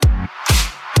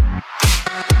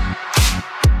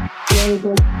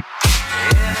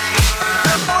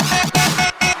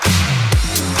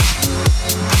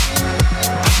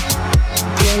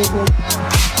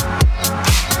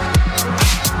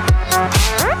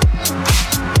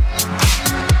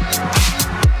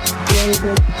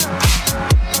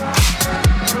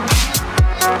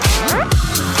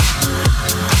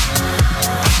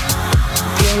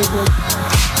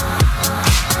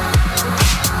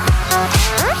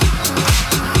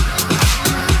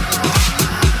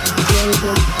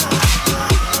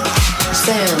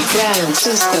San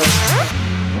Francisco.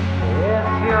 If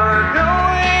you're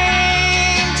going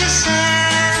to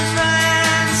San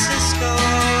Francisco,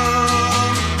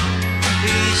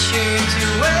 be sure to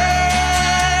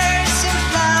wear some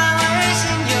flowers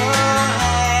in your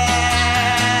hair.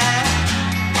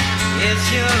 If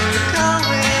you're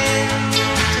going to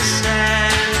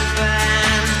San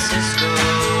Francisco,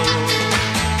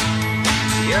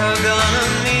 you're gonna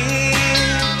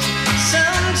meet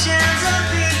some chance of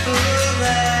people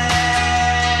there.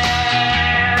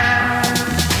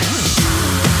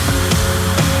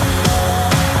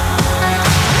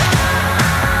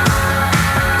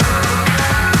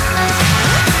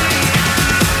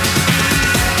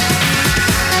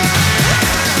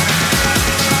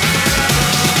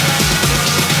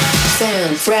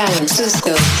 San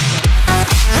Francisco.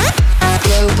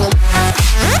 Global.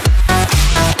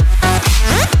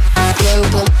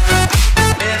 Global.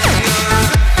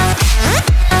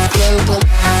 Global.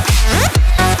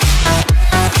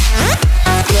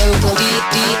 Global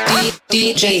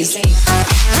DJs.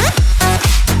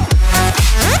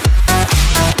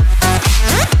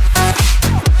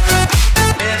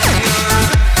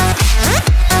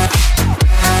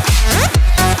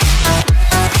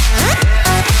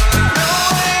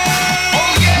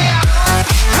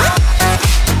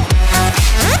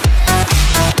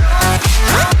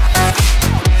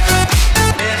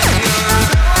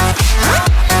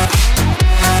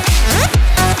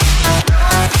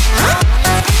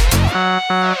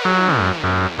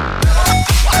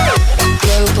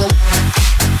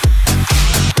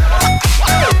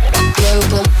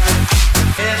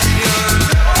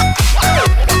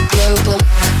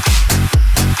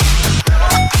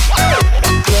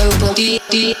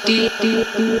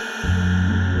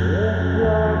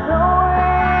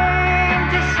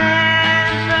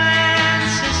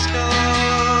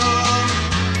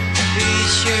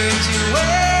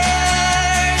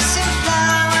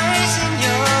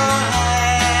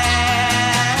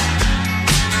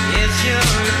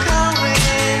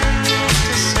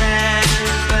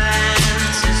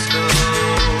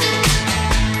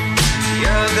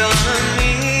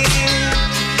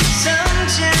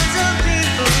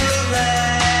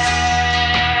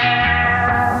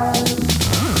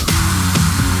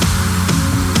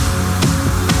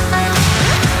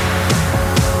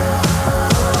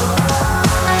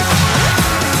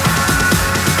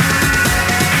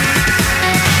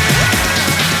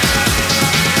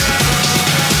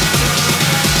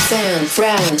 San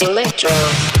Fran Electro.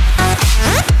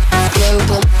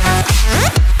 Global.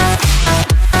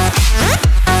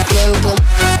 Global.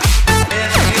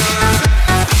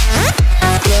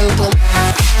 Global.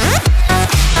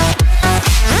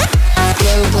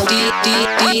 Global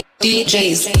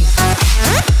DJs.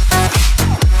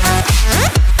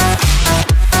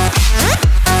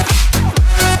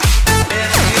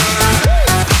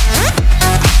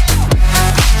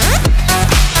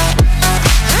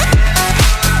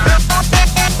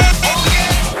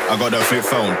 Got a flip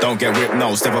phone, don't get whipped,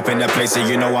 no. Step up in that place and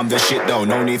you know I'm the shit though.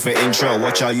 No need for intro,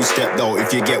 watch how you step though.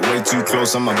 If you get way too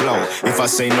close, I'ma blow. If I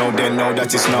say no, then know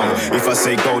that it's no. If I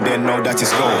say go, then know that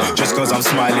it's go. Just cause I'm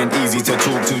smiling, easy to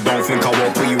talk to. Don't think I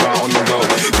won't put you out on the road.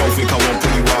 Don't think I won't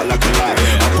put you out like a light.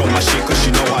 Up on my shit cause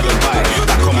you know how to buy.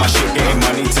 Back on my shit, getting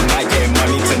money tonight. Getting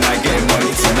money tonight, getting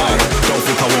money tonight. Don't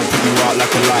think I won't put you out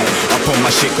like a light. Up on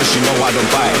my shit cause you know how to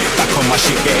buy. Back on my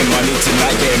shit, getting money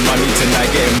tonight. Getting money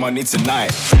tonight, getting money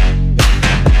tonight.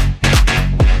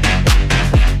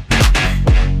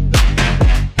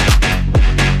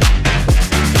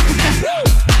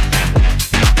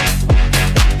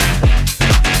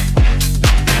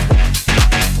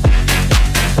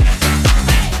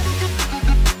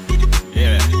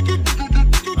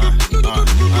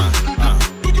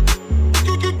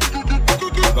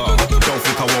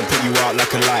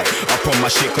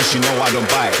 Shit cause you know I don't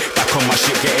buy it. Back on my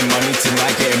shit, getting money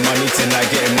tonight, getting money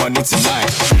tonight, getting money tonight.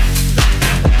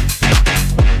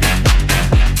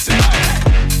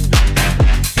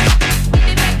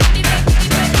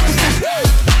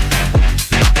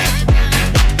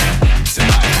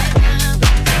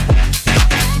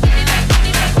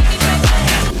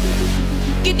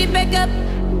 Get it back up,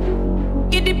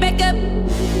 get it back up.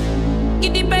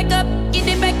 Get it back up. Get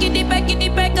it back, get it back, get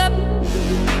it back up.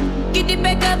 Get it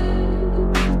back up.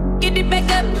 Get it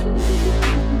back up.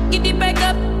 Get it back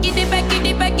up. Get it back, get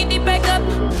it back, get it back up.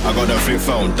 I got a flip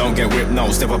phone, don't get whipped,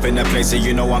 no. Step up in the place and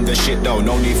you know I'm the shit though.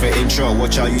 No need for intro,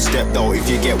 watch how you step though. If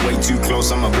you get way too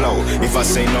close, I'ma blow. If I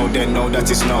say no, then know that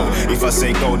it's no. If I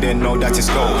say go, then know that it's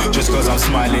go. Just cause I'm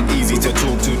smiling, easy to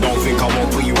talk to. Don't think I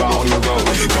won't put you out on the road.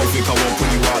 Don't think I won't put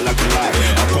you out like a light.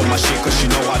 I put my shit cause you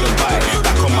know how to buy.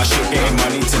 Back on my shit, getting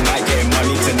money tonight. Getting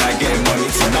money tonight, getting money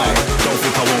tonight. Don't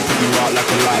think I won't put you out like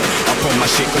a light. I put my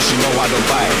shit cause you know how to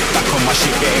buy. Back on my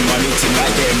shit, getting money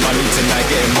tonight. Getting money tonight,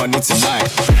 getting money tonight.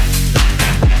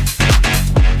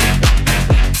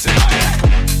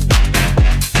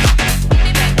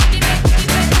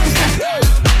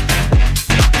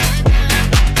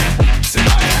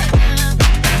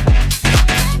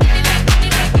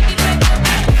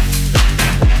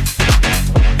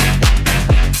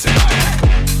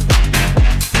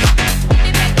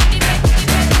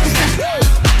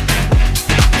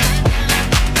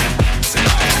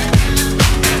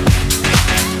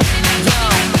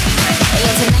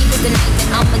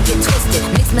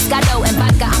 Moscato and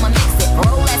vodka, I'ma mix it.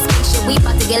 Roll that spaceship, we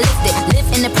bout to get lifted. Live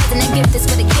in the present and gift is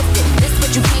for the gifted. This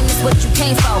what you came, this what you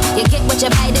came for. You get what you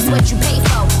buy, this what you pay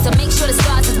for. So make sure the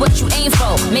stars is what you aim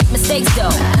for. Make mistakes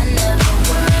though. I never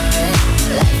worry,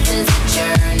 life is a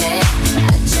journey.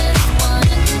 I just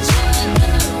wanna enjoy the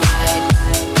ride.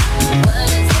 What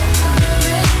is the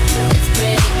hurry? It's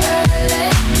pretty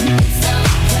early. It's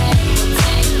okay, we'll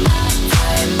take our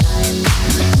time. The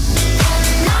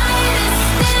night is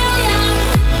still young.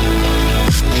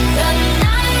 The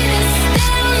night is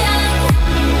still young.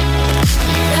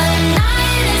 The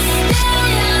night is still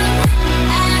young.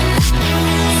 And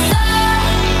so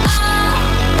are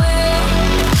we.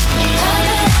 The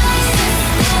night is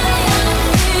still young.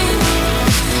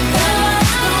 The world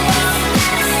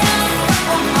is so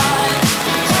hard. The night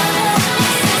is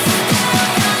still young.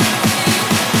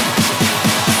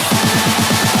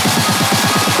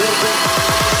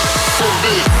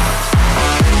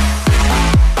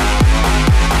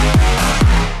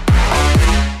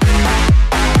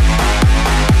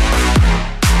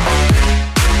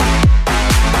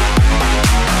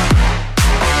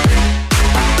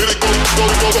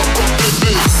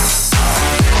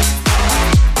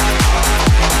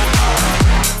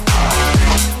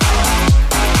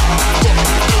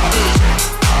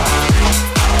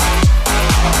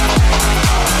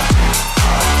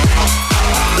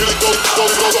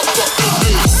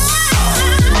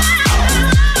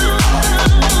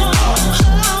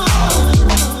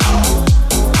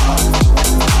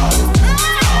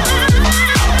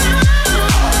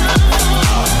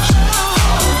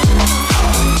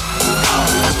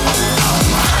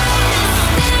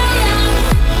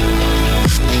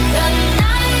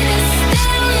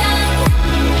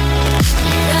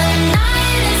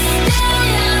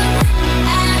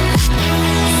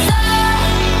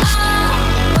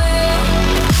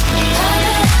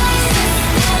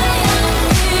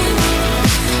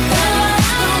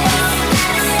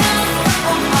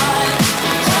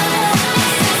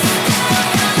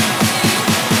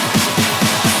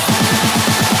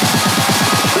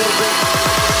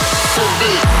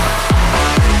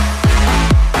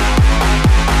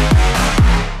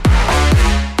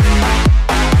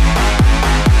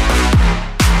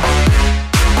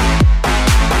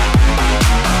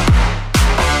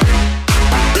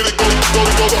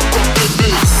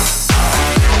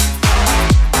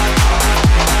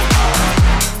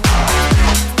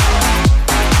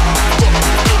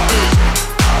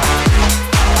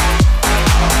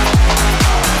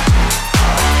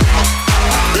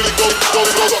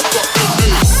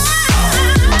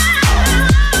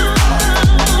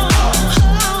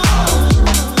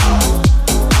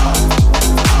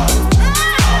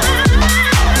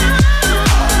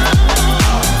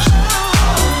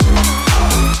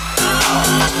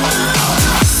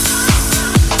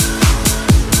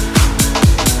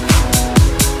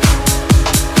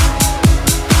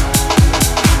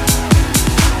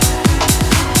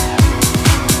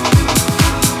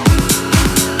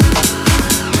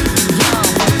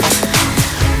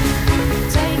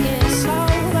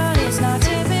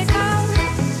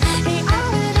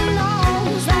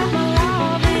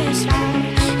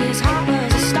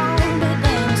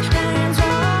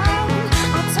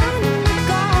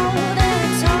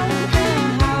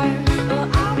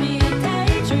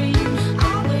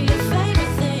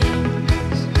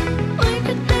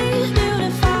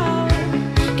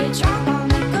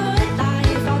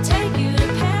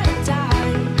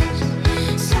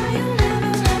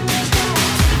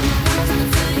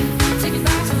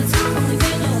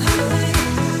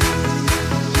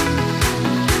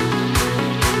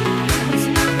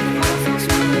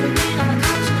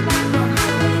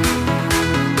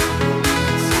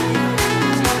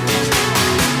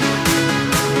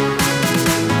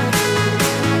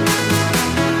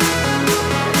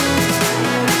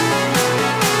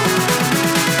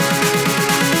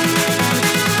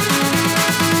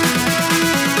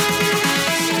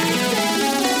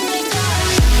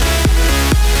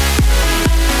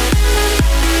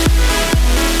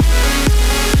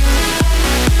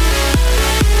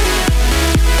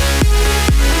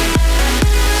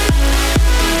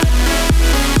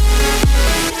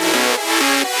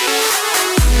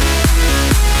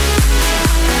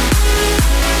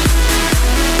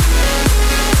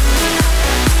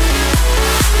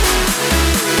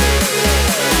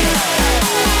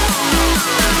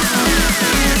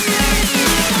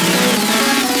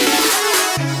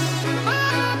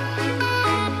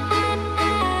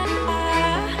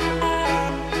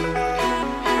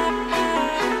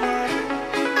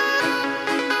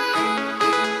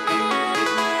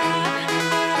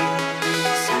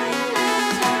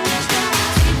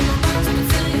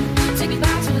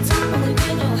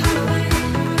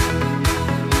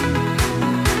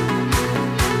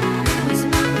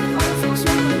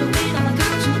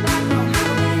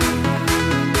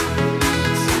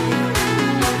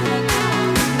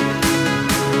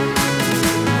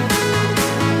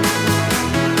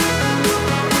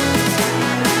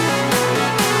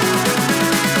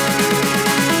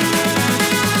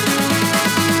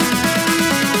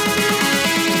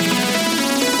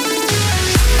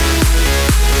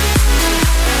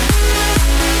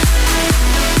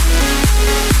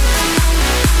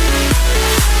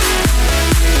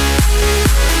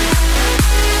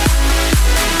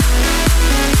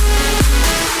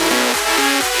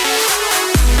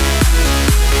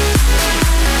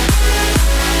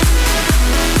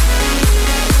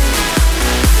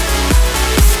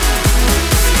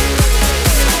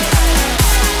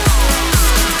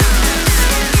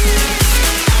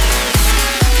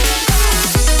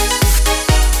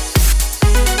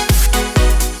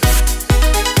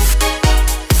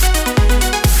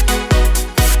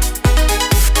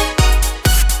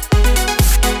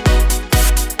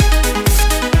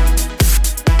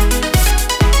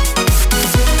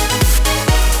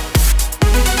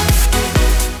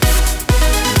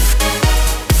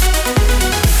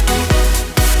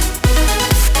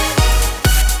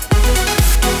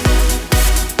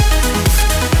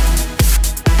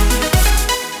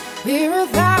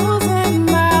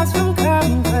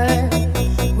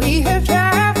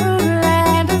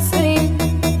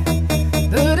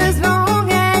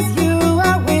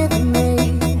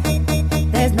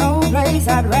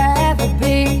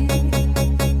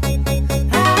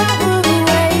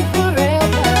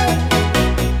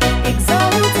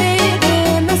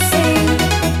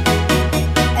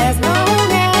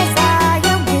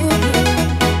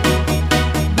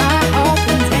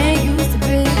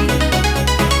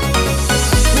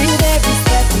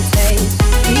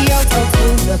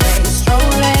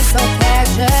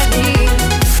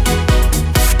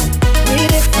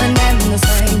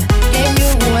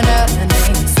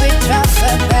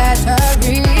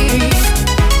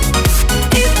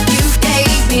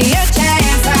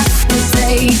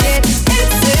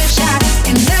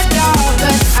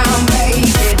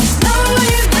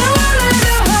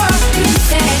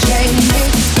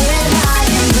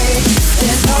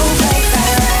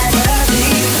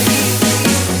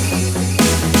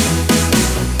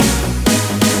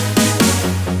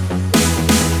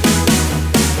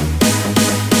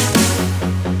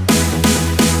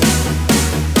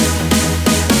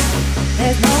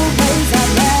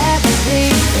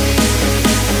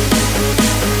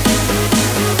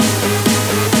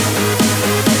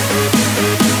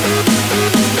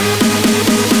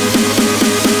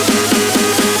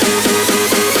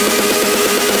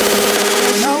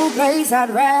 I'd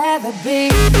rather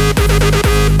be.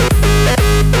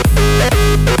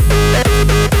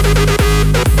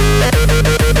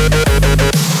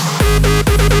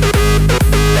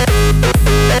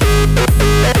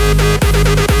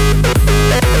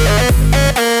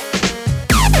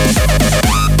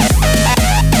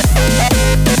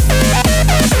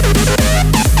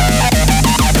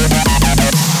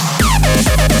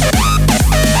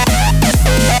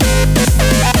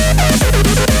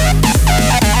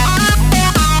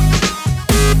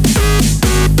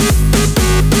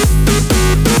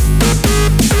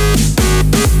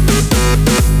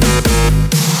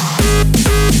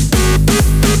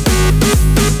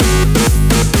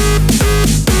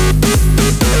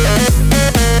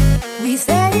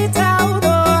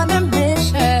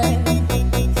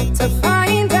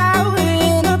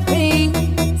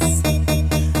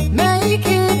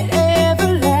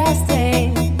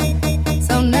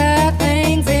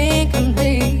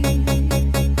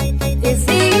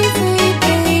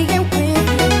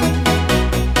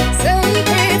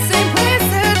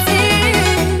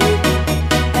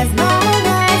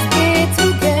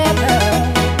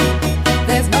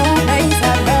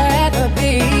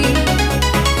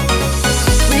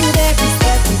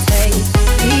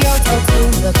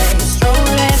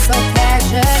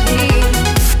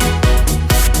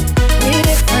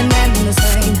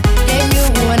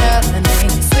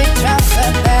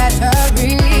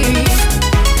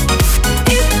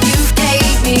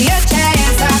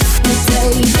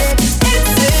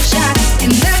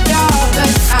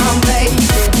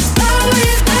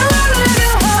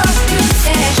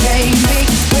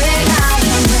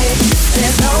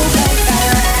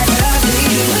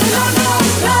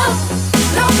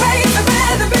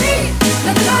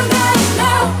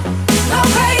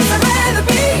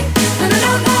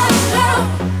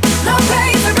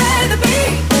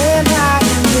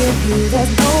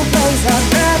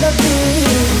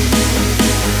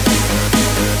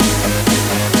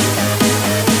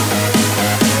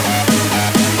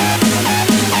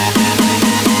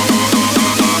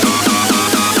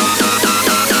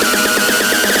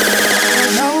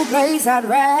 I'd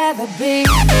rather be.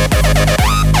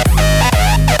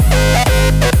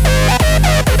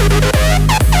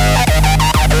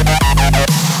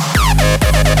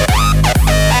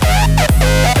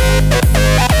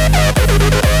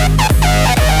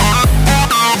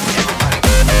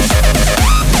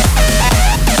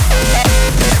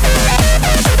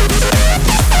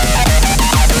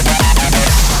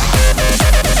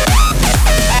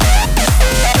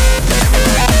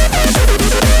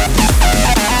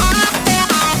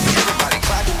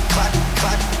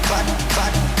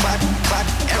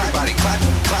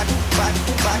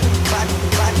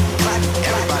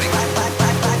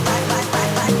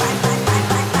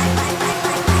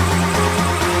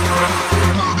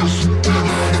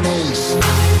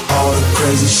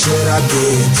 Shit I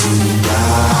did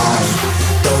tonight,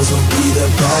 those will be the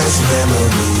best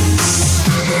memories.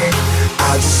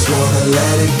 I just wanna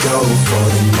let it go for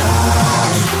the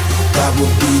night. That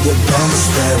will be the best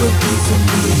therapy for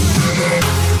me.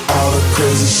 All the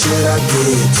crazy shit I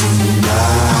did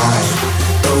tonight,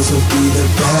 those will be the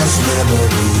best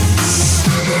memories.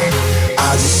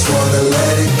 I just wanna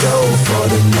let it go for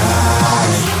the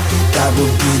night. That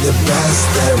would be the best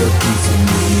therapy for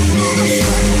me.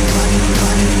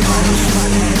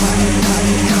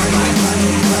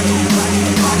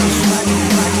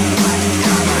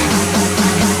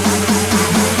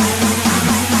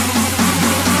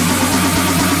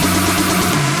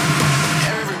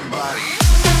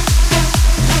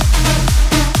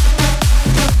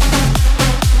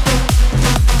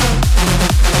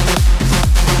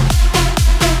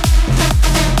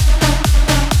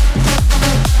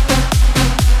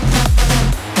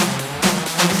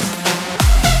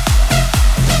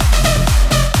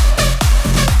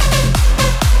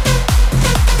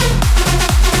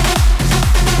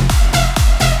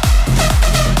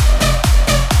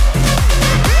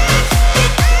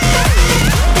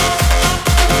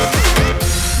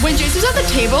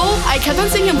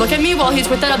 Look at me while he's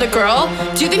with that other girl.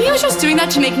 Do you think he was just doing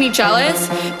that to make me jealous?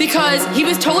 Because he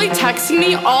was totally texting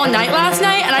me all night last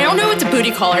night, and I don't know if it's a booty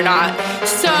call or not.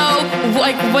 So,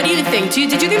 like, what do you think?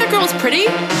 Did you think that girl was pretty?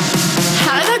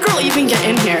 How did that girl even get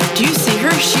in here? Do you see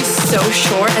her? She's so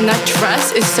short, and that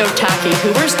dress is so tacky. Who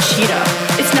wears cheetah?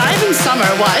 It's not even summer.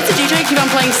 Why does the DJ keep on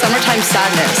playing Summertime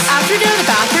Sadness? After we get out of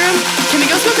the bathroom, can we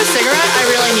go smoke a cigarette? I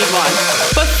really need one.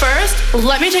 But first,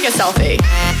 let me take a selfie.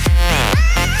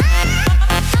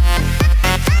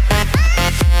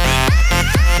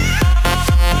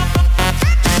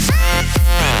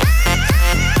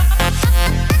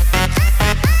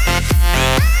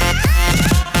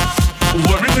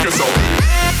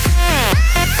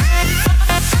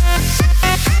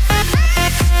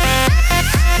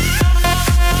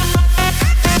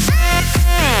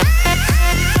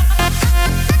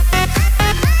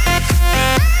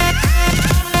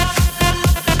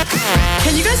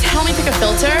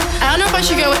 I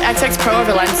should go with XX Pro or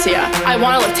Valencia. I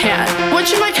want to look tan. What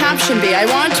should my caption be? I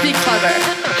want it to be clever.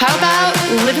 How about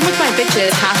living with my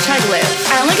bitches, #live.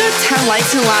 I only got 10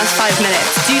 likes in the last 5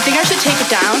 minutes. Do you think I should take it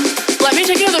down? Let me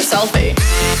take another selfie.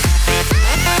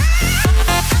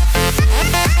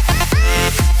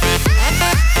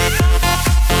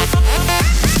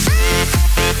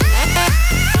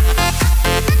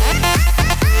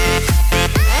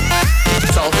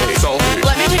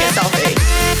 Let me take a selfie.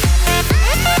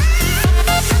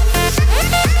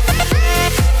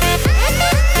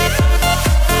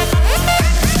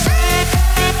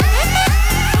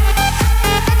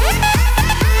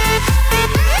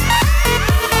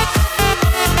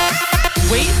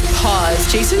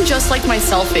 Jason just liked my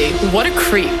selfie. What a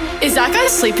creep. Is that guy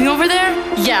sleeping over there?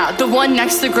 Yeah, the one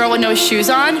next to the girl with no shoes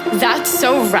on? That's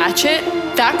so ratchet.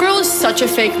 That girl is such a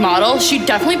fake model. She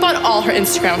definitely bought all her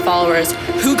Instagram followers.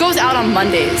 Who goes out on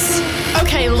Mondays?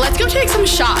 Okay, let's go take some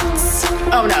shots.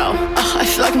 Oh no. Ugh, I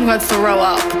feel like I'm gonna throw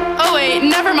up. Oh wait,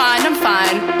 never mind, I'm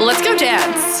fine. Let's go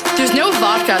dance. There's no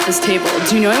vodka at this table.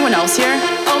 Do you know anyone else here?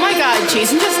 Oh my god,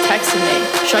 Jason just texted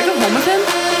me. Should I go home with him?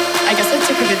 I guess I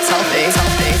took a good selfie.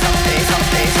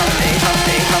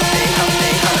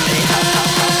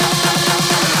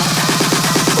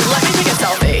 Let me take a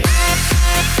selfie.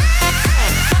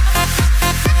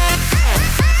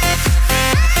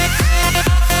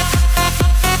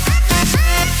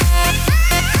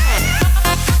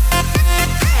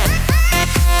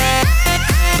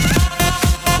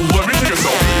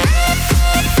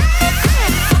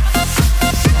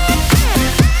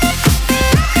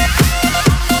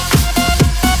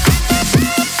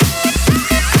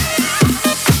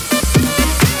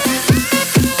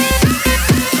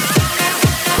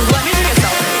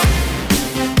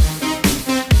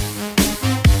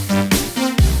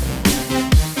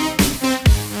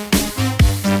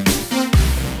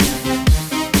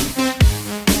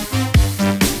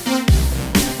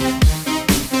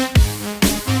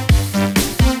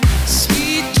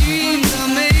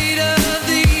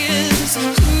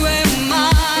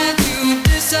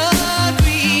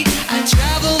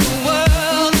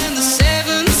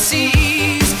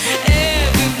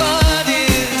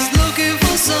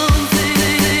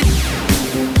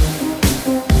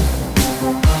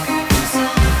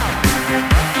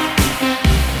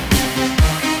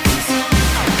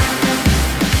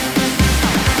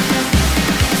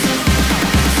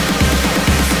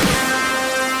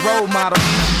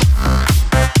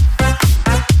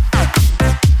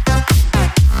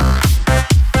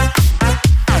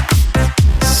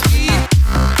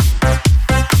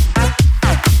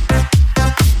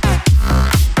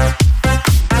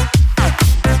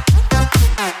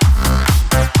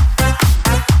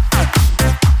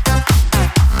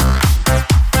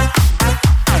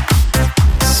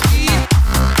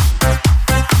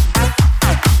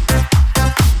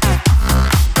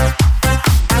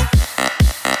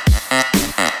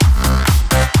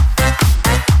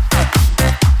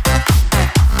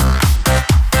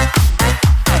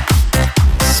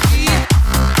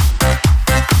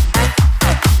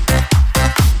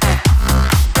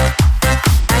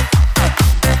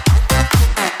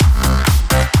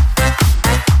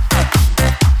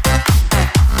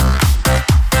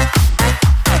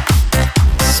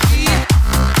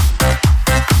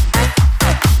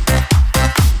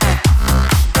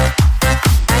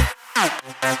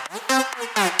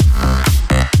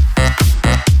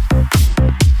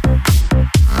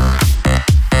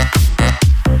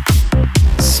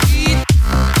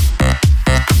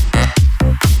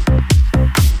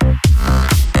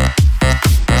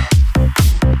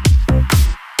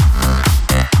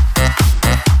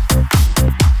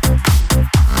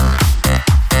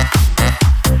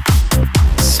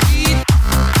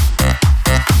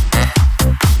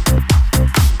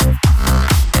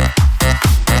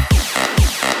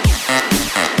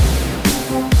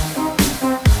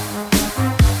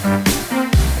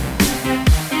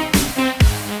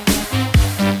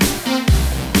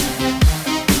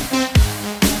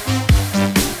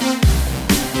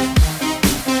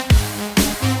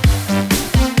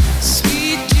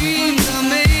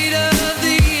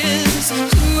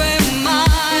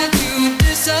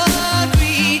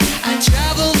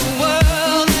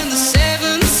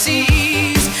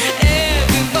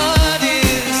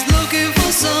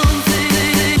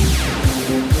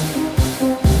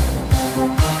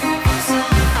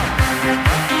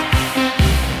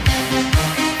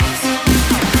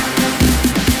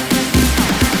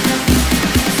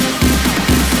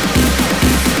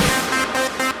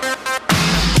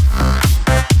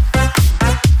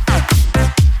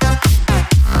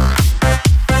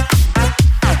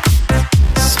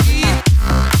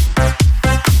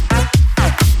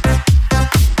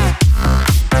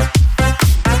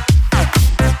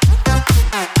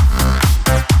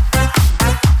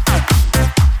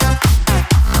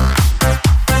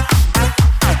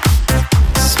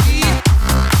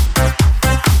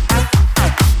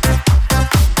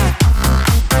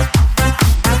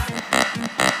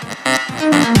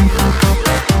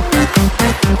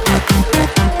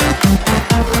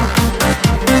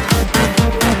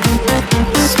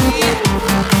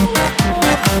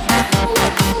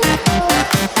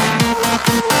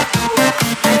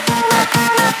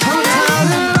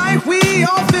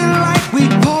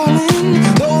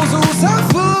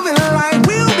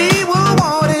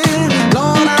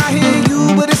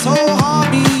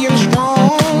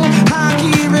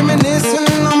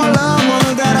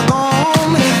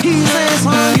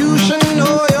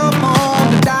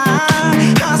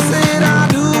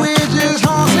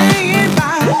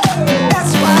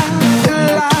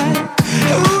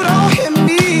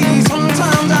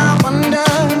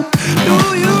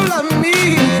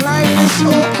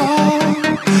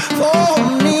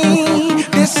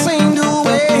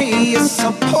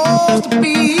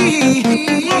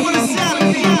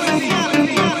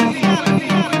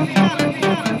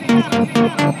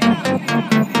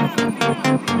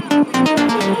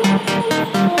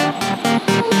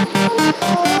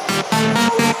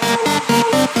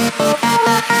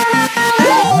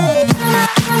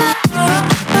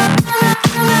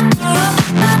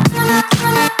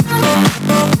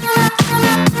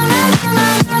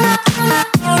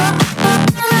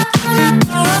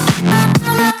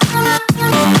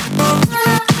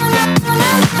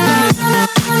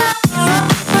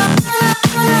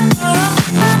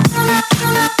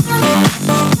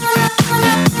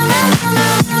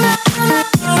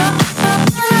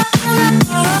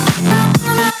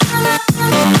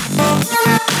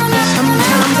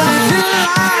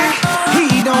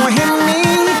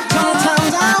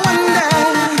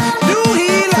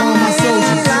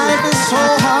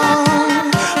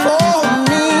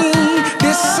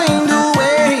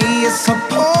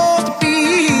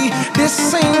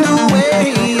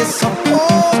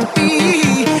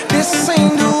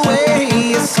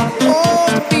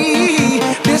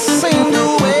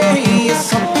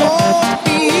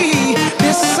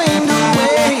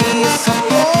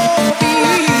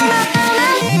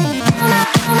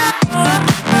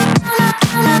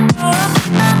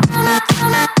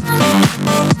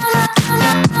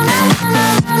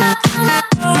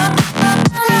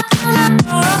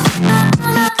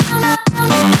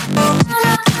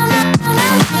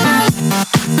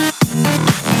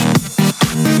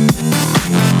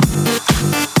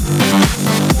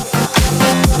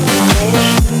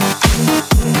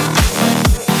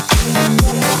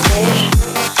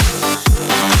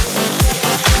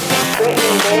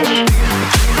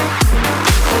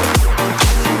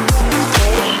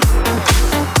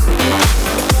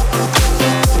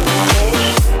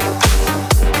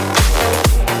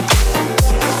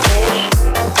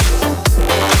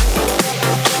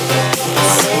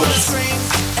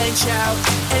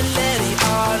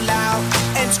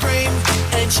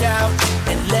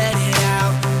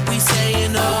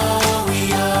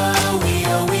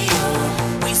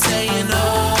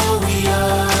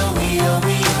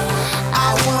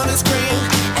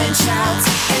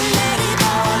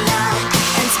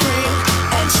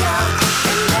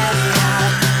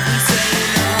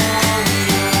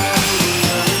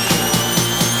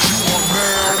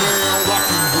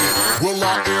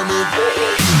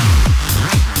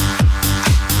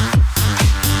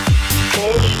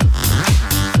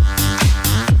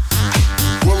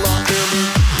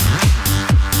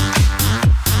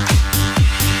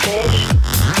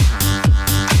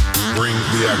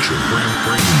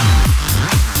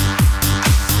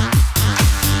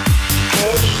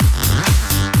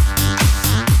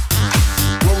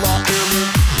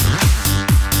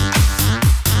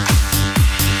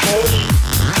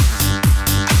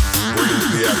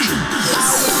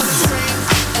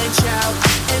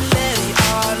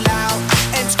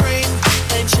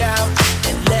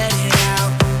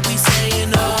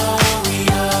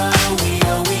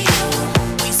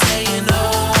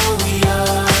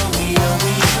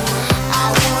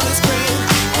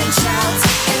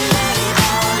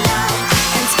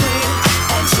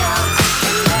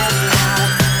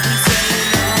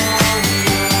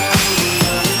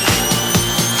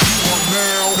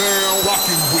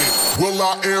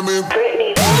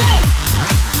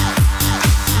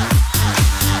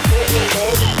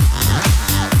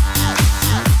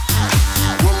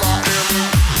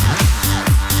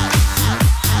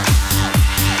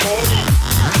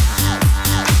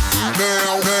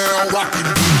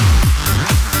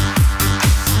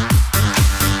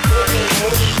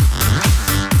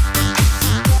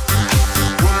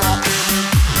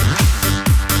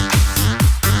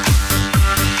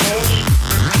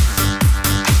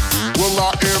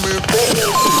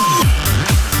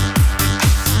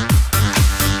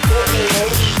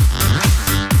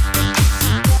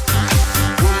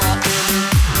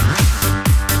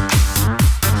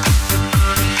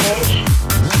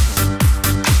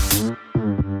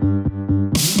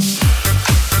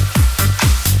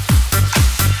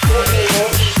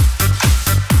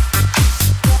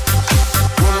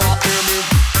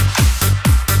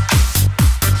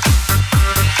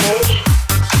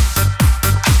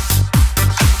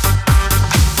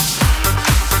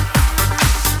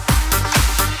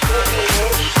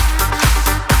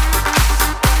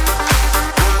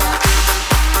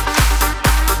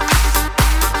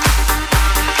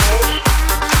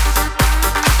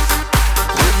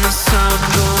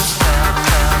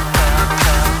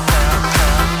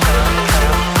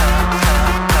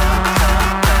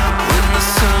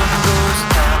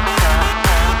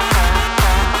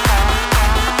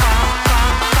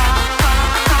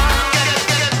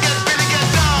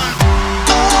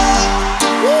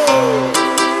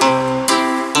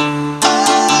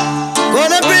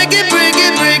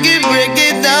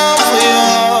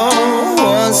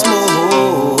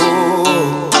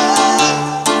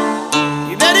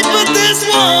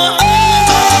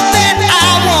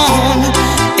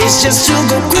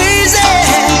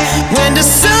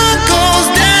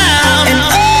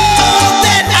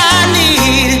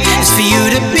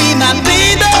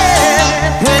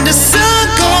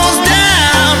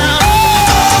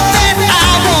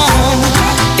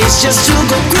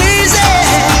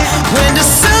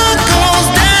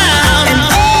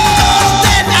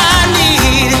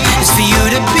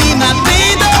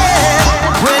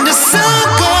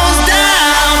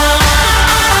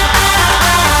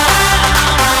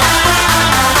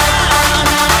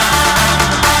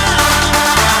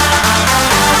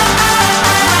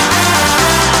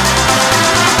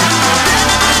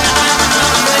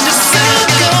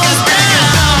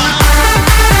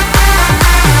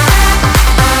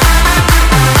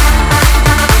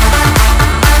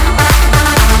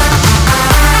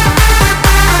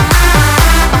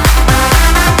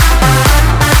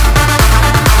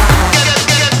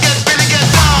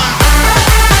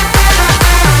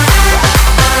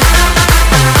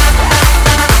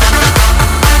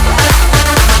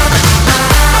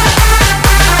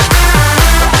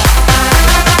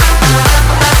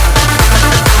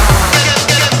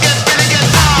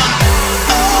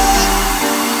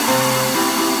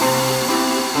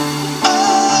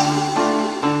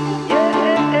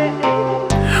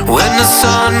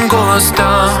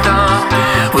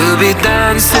 be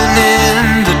dancing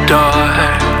in the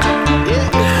dark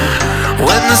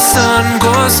when the sun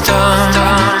goes down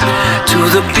to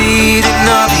the beating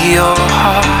of your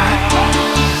heart.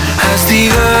 As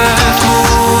the earth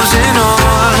moves in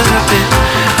orbit,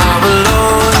 I will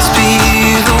always be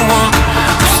the one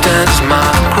who stands my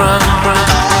ground.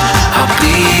 I'll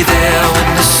be there when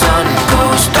the sun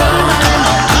goes down.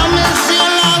 Come and sing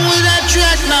along with that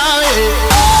track now,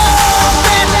 yeah. All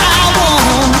that I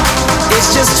want is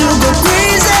just to go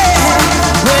crazy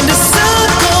when the sun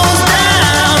goes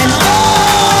down. And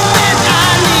all that I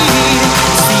need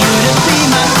is for you to be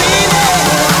my baby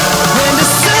when the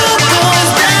sun goes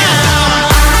down.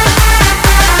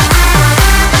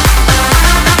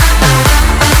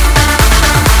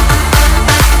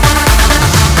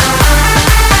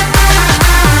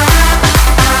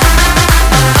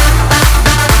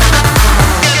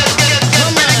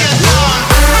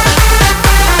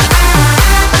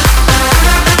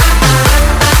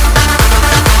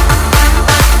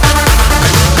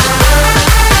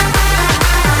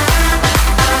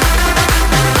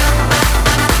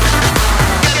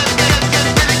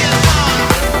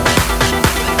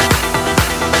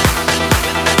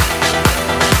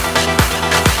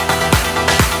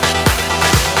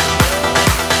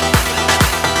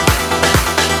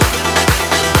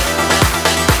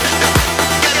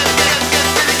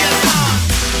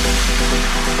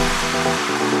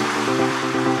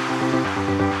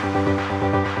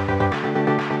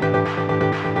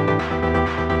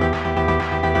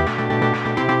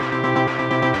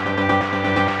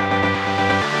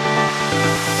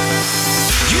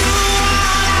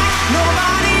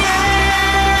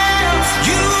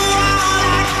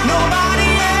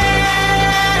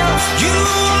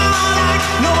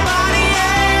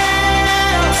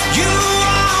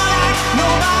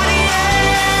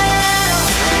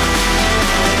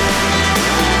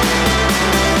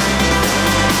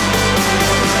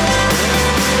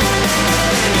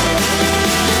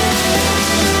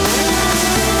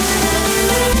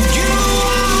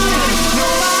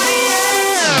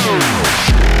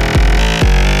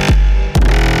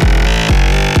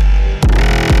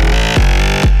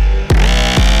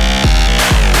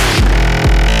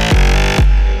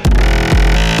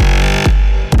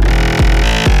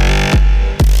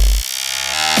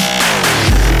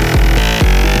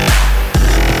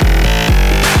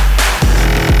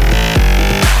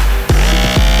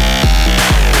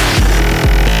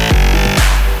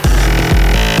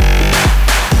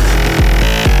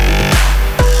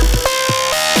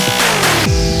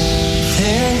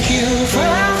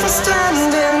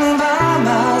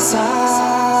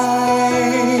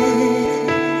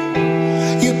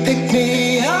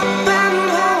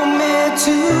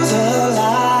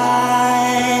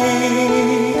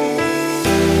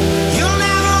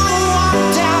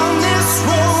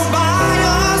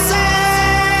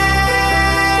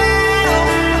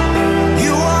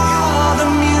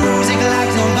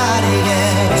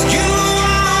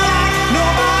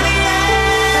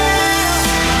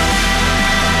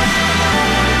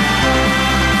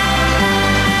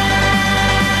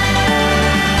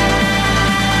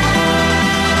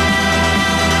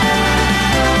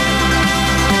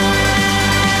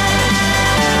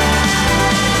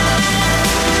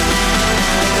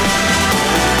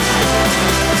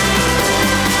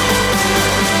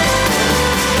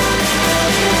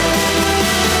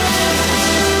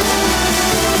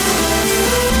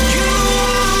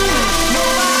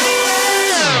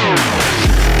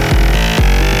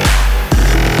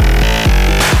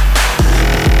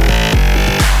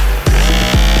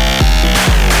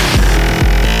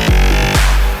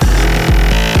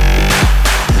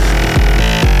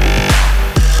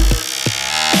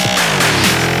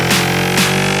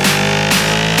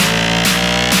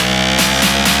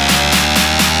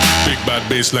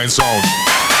 Baseline sound.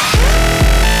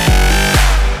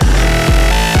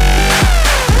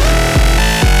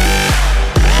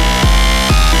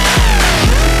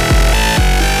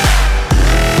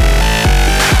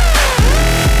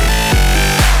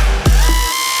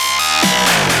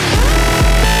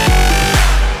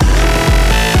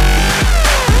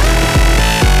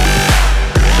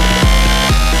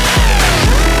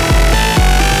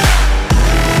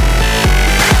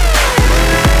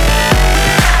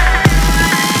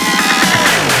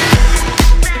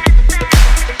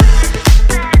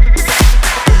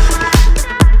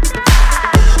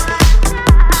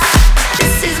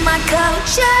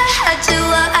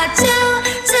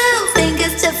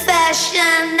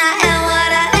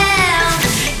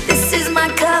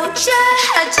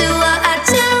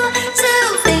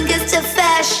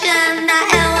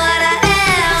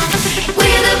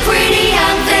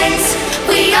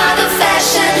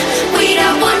 Fashion.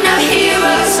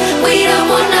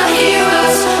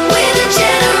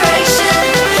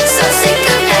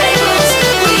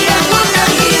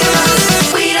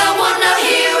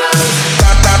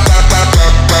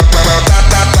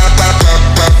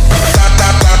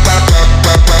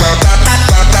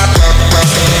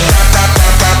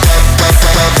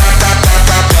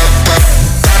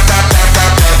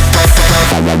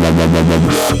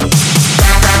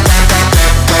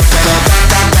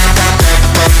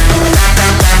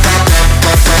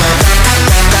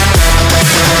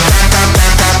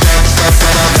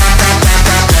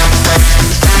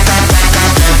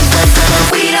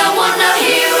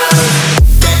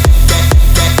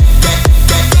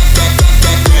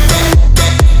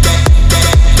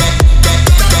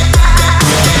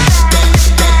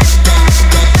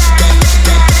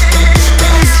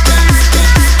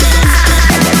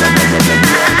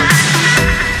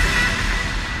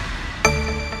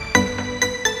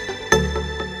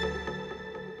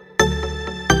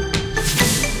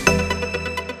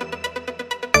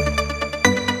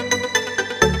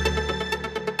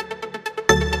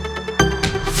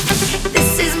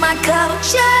 my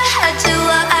culture. I do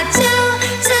what I do.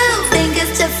 Two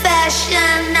fingers to fashion.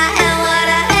 I am what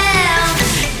I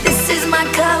am. This is my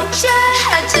culture.